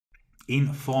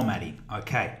in formatting.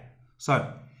 Okay,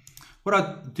 so what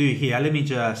I do here, let me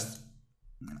just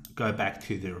go back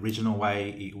to the original way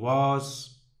it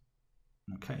was.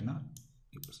 Okay, no,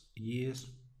 it was years.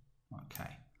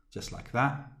 Okay, just like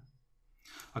that.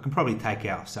 I can probably take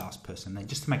out salesperson then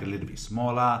just to make it a little bit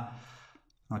smaller.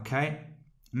 Okay,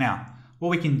 now what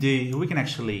we can do, we can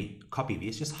actually copy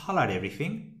this, just highlight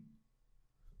everything.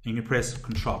 You can press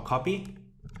Control Copy,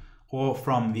 or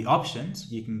from the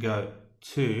options, you can go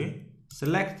to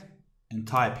Select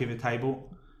Entire Pivot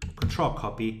Table, Control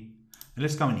Copy, and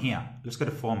let's go in here. Let's go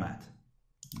to Format.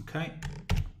 Okay,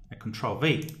 and Control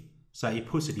V, so it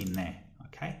puts it in there.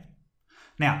 Okay.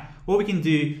 Now, what we can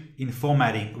do in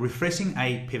formatting, refreshing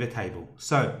a pivot table.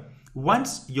 So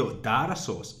once your data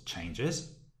source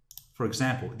changes, for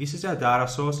example, this is our data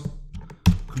source,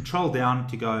 Control down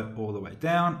to go all the way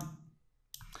down.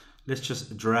 Let's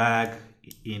just drag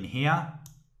it in here.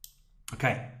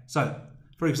 Okay, so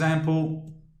for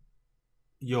example,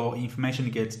 your information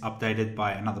gets updated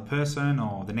by another person,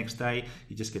 or the next day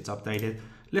it just gets updated.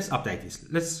 Let's update this.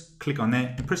 Let's click on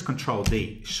there and press Control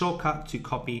D, shortcut to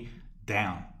copy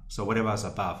down. So whatever's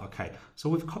above. Okay, so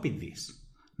we've copied this.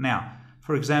 Now,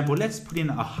 for example, let's put in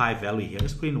a high value here.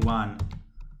 Let's put in 1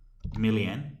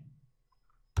 million.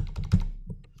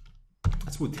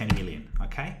 Let's put 10 million.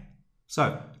 Okay,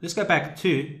 so let's go back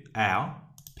to our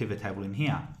pivot table in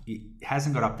here. It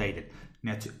hasn't got updated.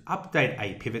 Now, to update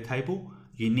a pivot table,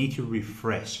 you need to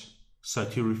refresh. So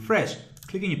to refresh,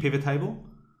 click on your pivot table,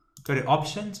 go to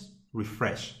Options,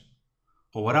 Refresh.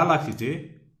 Or what I like to do,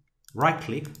 right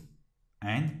click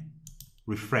and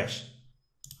refresh.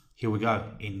 Here we go,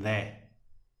 in there.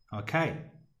 Okay.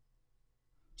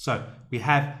 So we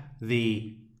have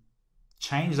the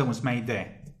change that was made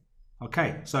there.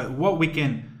 Okay, so what we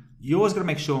can, you always got to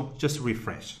make sure just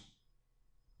refresh.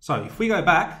 So if we go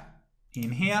back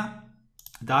in here,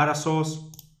 data source,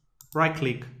 right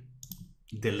click,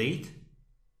 delete,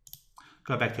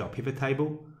 go back to our pivot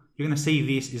table, you're going to see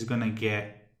this is going to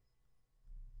get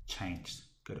changed.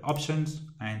 Go to Options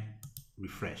and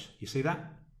refresh. You see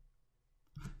that?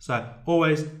 So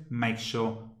always make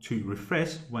sure to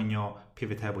refresh when your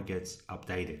pivot table gets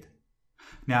updated.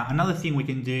 Now, another thing we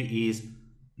can do is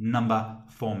number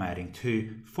formatting.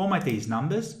 To format these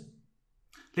numbers,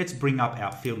 let's bring up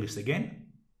our field list again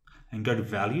and go to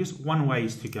values. One way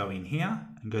is to go in here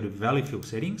and go to value field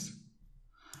settings.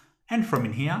 And from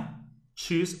in here,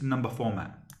 choose number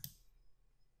format.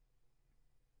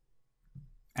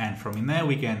 And from in there,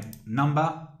 we can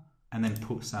number and then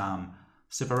put some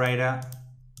separator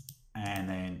and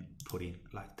then put in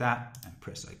like that and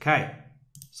press OK.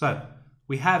 So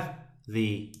we have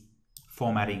the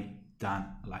formatting done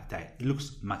like that. It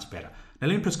looks much better. Now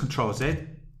let me press Control Z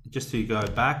just to go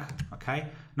back. Okay.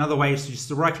 Another way is to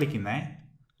just right click in there,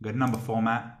 go to number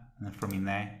format, and then from in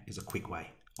there is a quick way.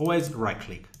 Always right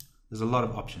click. There's a lot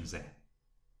of options there.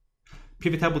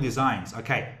 Pivot table designs.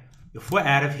 Okay. If we're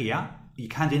out of here, you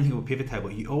can't do anything with pivot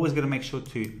table. You always got to make sure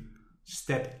to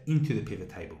step into the pivot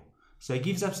table. So it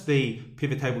gives us the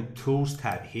pivot table tools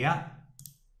tab here.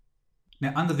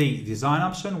 Now under the design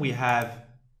option, we have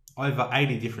over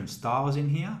 80 different styles in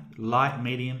here, light,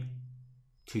 medium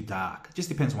to dark. It just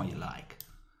depends on what you like.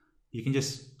 You can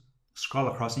just scroll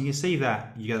across and you see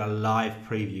that you get a live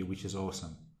preview, which is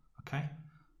awesome. Okay.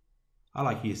 I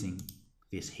like using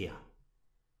this here.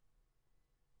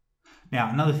 Now,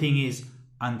 another thing is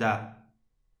under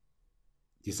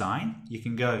design, you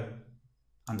can go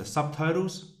under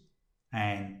subtotals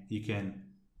and you can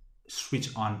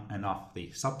switch on and off the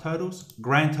subtotals.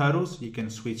 Grand totals, you can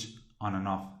switch on and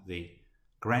off the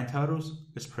grand totals.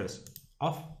 Let's press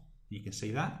off. You can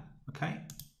see that. Okay.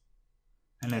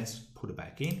 And let's put it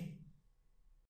back in.